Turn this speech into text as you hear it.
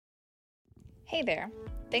Hey there.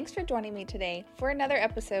 Thanks for joining me today for another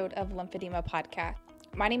episode of Lymphedema Podcast.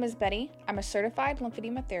 My name is Betty. I'm a certified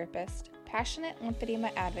lymphedema therapist, passionate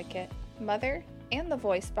lymphedema advocate, mother, and the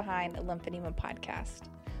voice behind Lymphedema Podcast.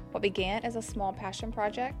 What began as a small passion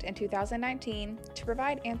project in 2019 to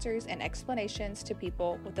provide answers and explanations to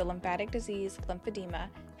people with the lymphatic disease lymphedema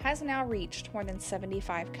has now reached more than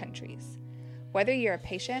 75 countries. Whether you're a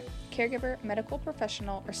patient, caregiver, medical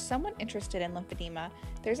professional, or someone interested in lymphedema,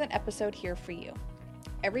 there's an episode here for you.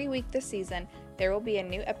 Every week this season, there will be a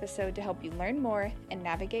new episode to help you learn more and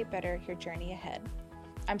navigate better your journey ahead.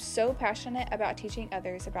 I'm so passionate about teaching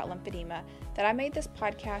others about lymphedema that I made this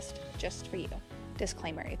podcast just for you.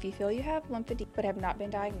 Disclaimer, if you feel you have lymphedema but have not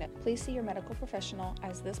been diagnosed, please see your medical professional,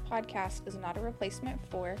 as this podcast is not a replacement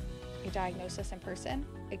for a diagnosis in person,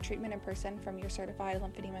 a treatment in person from your certified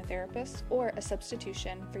lymphedema therapist, or a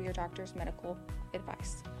substitution for your doctor's medical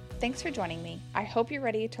advice. Thanks for joining me. I hope you're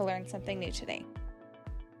ready to learn something new today.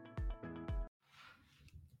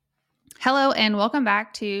 Hello, and welcome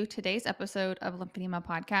back to today's episode of Lymphedema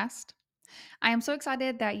Podcast. I am so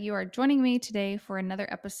excited that you are joining me today for another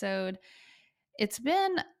episode. It's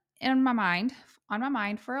been on my mind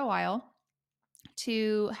for a while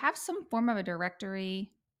to have some form of a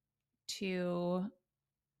directory to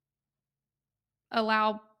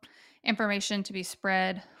allow information to be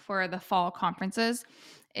spread for the fall conferences.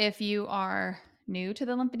 If you are new to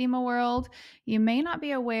the lymphedema world, you may not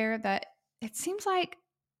be aware that it seems like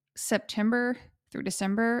September through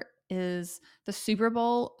December is the Super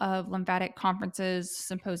Bowl of lymphatic conferences,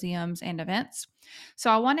 symposiums, and events. So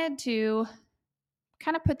I wanted to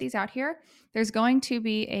kind of put these out here. There's going to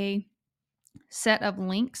be a set of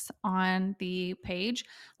links on the page,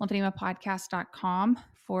 lymphedemapodcast.com,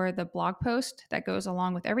 for the blog post that goes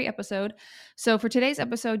along with every episode. So for today's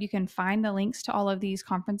episode, you can find the links to all of these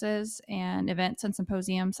conferences and events and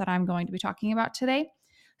symposiums that I'm going to be talking about today.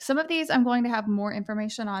 Some of these I'm going to have more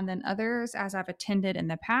information on than others, as I've attended in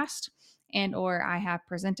the past and or I have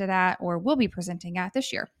presented at or will be presenting at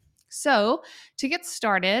this year. So to get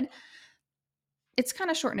started, it's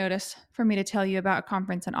kind of short notice for me to tell you about a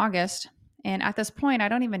conference in August. And at this point, I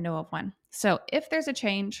don't even know of one. So if there's a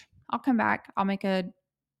change, I'll come back. I'll make a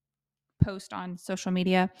post on social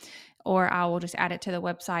media, or I will just add it to the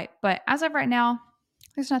website. But as of right now,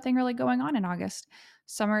 there's nothing really going on in August.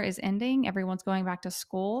 Summer is ending. Everyone's going back to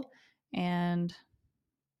school, and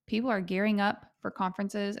people are gearing up for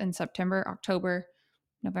conferences in September, October,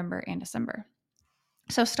 November, and December.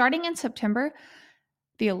 So starting in September,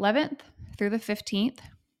 the 11th through the 15th,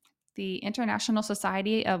 the International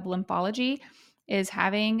Society of Lymphology is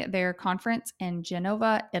having their conference in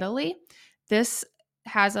Genova, Italy. This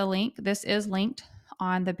has a link. This is linked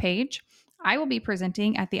on the page. I will be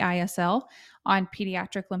presenting at the ISL on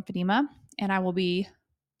pediatric lymphedema, and I will be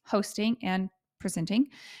hosting and presenting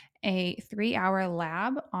a 3-hour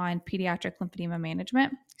lab on pediatric lymphedema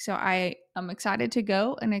management. So I am excited to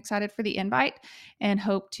go and excited for the invite and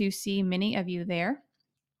hope to see many of you there.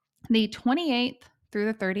 The 28th through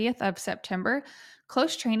the 30th of September,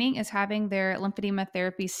 Close Training is having their Lymphedema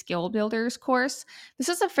Therapy Skill Builders course. This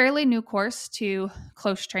is a fairly new course to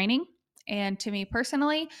Close Training. And to me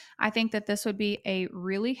personally, I think that this would be a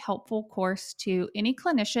really helpful course to any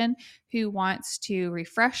clinician who wants to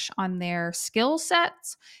refresh on their skill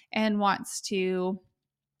sets and wants to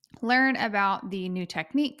learn about the new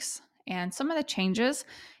techniques and some of the changes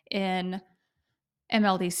in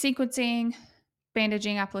MLD sequencing,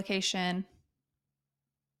 bandaging application,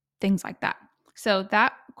 things like that. So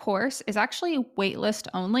that course is actually waitlist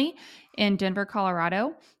only in Denver,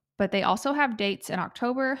 Colorado, but they also have dates in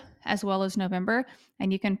October as well as November,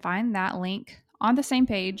 and you can find that link on the same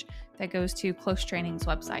page that goes to Close Training's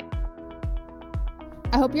website.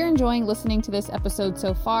 I hope you're enjoying listening to this episode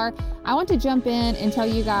so far. I want to jump in and tell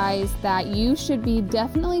you guys that you should be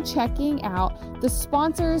definitely checking out the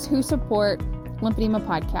sponsors who support Lymphedema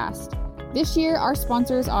Podcast. This year, our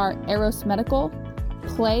sponsors are Eros Medical,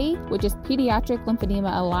 Play, which is Pediatric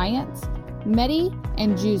Lymphedema Alliance, Medi,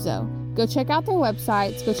 and Juzo. Go check out their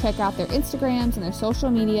websites, go check out their Instagrams and their social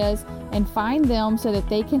medias, and find them so that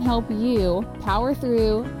they can help you power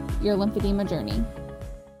through your lymphedema journey.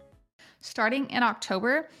 Starting in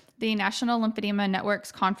October, the National Lymphedema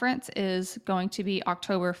Network's conference is going to be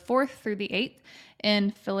October 4th through the 8th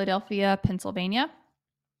in Philadelphia, Pennsylvania.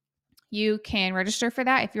 You can register for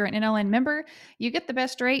that. If you're an NLN member, you get the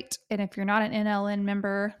best rate. And if you're not an NLN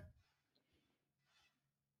member,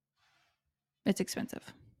 it's expensive.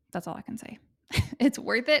 That's all I can say. It's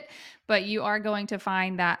worth it, but you are going to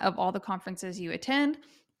find that of all the conferences you attend,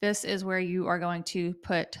 this is where you are going to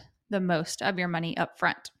put the most of your money up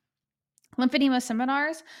front. Lymphedema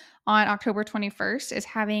Seminars on October 21st is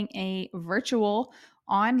having a virtual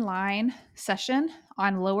online session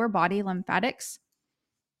on lower body lymphatics.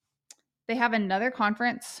 They have another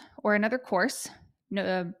conference or another course.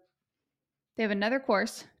 They have another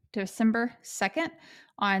course December 2nd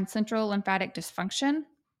on central lymphatic dysfunction.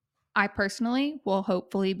 I personally will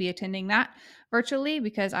hopefully be attending that virtually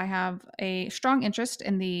because I have a strong interest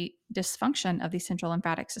in the dysfunction of the central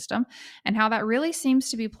lymphatic system and how that really seems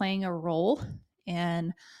to be playing a role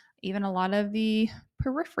in even a lot of the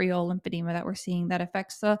peripheral lymphedema that we're seeing that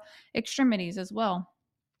affects the extremities as well.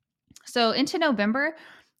 So into November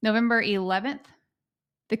 11th,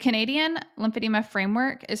 the Canadian Lymphedema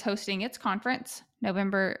Framework is hosting its conference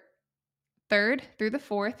November 3rd through the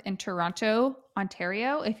 4th in Toronto,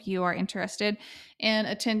 Ontario, if you are interested in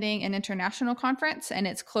attending an international conference and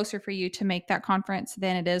it's closer for you to make that conference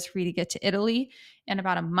than it is for you to get to Italy in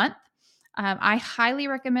about a month. I highly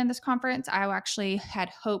recommend this conference. I actually had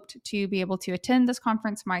hoped to be able to attend this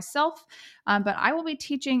conference myself, but I will be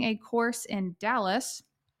teaching a course in Dallas,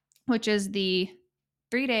 which is the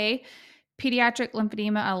 3-day Pediatric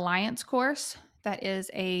Lymphedema Alliance course. That is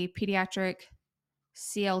a pediatric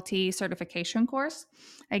CLT certification course.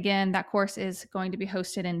 Again, that course is going to be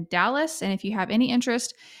hosted in Dallas. And if you have any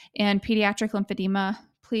interest in pediatric lymphedema,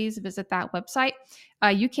 please visit that website.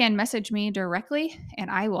 You can message me directly and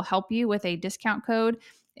I will help you with a discount code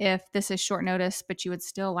if this is short notice, but you would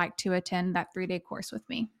still like to attend that 3-day course with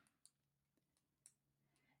me.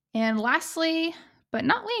 And lastly, but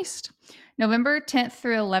not least, November 10th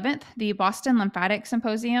through 11th, the Boston Lymphatic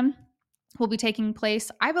Symposium will be taking place.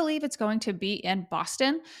 I believe it's going to be in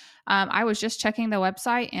Boston. I was just checking the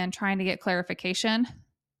website and trying to get clarification.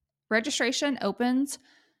 Registration opens,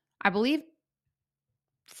 I believe,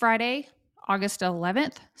 Friday, August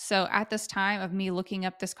 11th. So at this time of me looking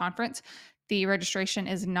up this conference, the registration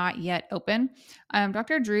is not yet open.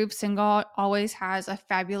 Dr. Dhruv Singhal always has a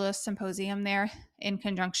fabulous symposium there in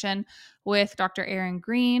conjunction with Dr. Aaron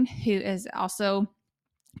Green, who is also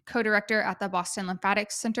co-director at the Boston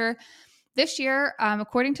Lymphatics Center. This year,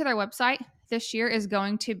 according to their website, this year is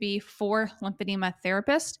going to be for lymphedema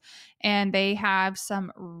therapists, and they have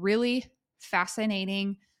some really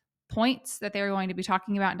fascinating points that they're going to be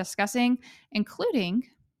talking about and discussing, including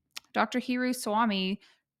Dr. Hiru Swami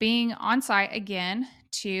being on site again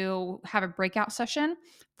to have a breakout session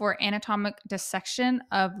for anatomic dissection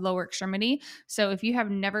of lower extremity. So if you have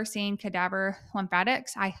never seen cadaver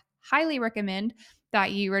lymphatics, I highly recommend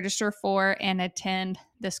that you register for and attend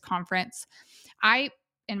this conference. I,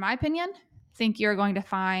 in my opinion, think you're going to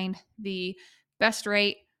find the best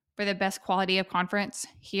rate for the best quality of conference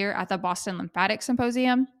here at the Boston Lymphatic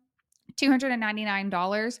Symposium.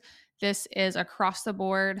 $299. This is across the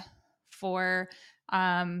board for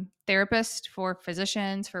therapists, for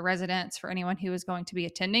physicians, for residents, for anyone who is going to be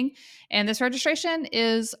attending. And this registration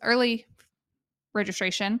is early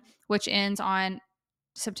registration, which ends on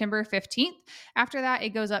September 15th. After that, it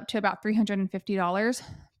goes up to about $350.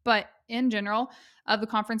 But in general, of the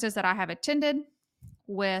conferences that I have attended,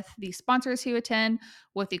 with the sponsors who attend,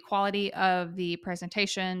 with the quality of the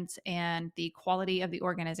presentations and the quality of the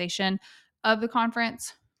organization of the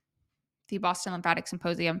conference, the Boston Lymphatic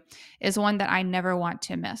Symposium is one that I never want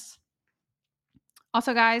to miss.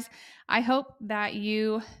 Also, guys, I hope that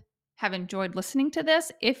you have enjoyed listening to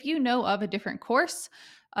this. If you know of a different course,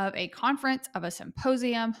 of a conference, of a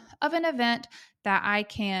symposium, of an event that I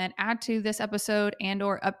can add to this episode and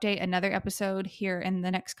or update another episode here in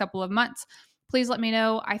the next couple of months, please let me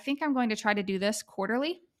know. I think I'm going to try to do this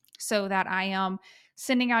quarterly so that I am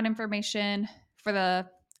sending out information for the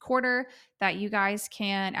quarter that you guys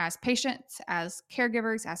can, as patients, as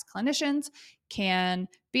caregivers, as clinicians, can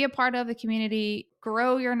be a part of the community,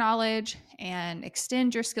 grow your knowledge, and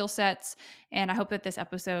extend your skill sets. And I hope that this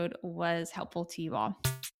episode was helpful to you all.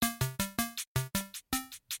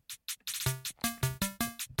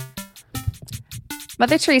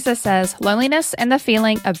 Mother Teresa says, loneliness and the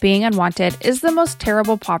feeling of being unwanted is the most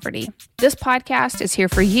terrible poverty. This podcast is here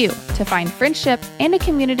for you to find friendship and a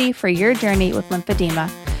community for your journey with lymphedema.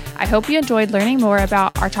 I hope you enjoyed learning more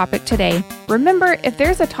about our topic today. Remember, if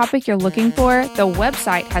there's a topic you're looking for, the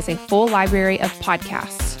website has a full library of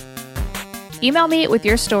podcasts. Email me with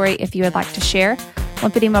your story if you would like to share,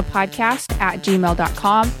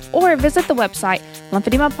 lymphedemapodcast@gmail.com, or visit the website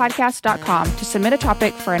lymphedemapodcast.com to submit a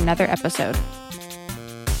topic for another episode.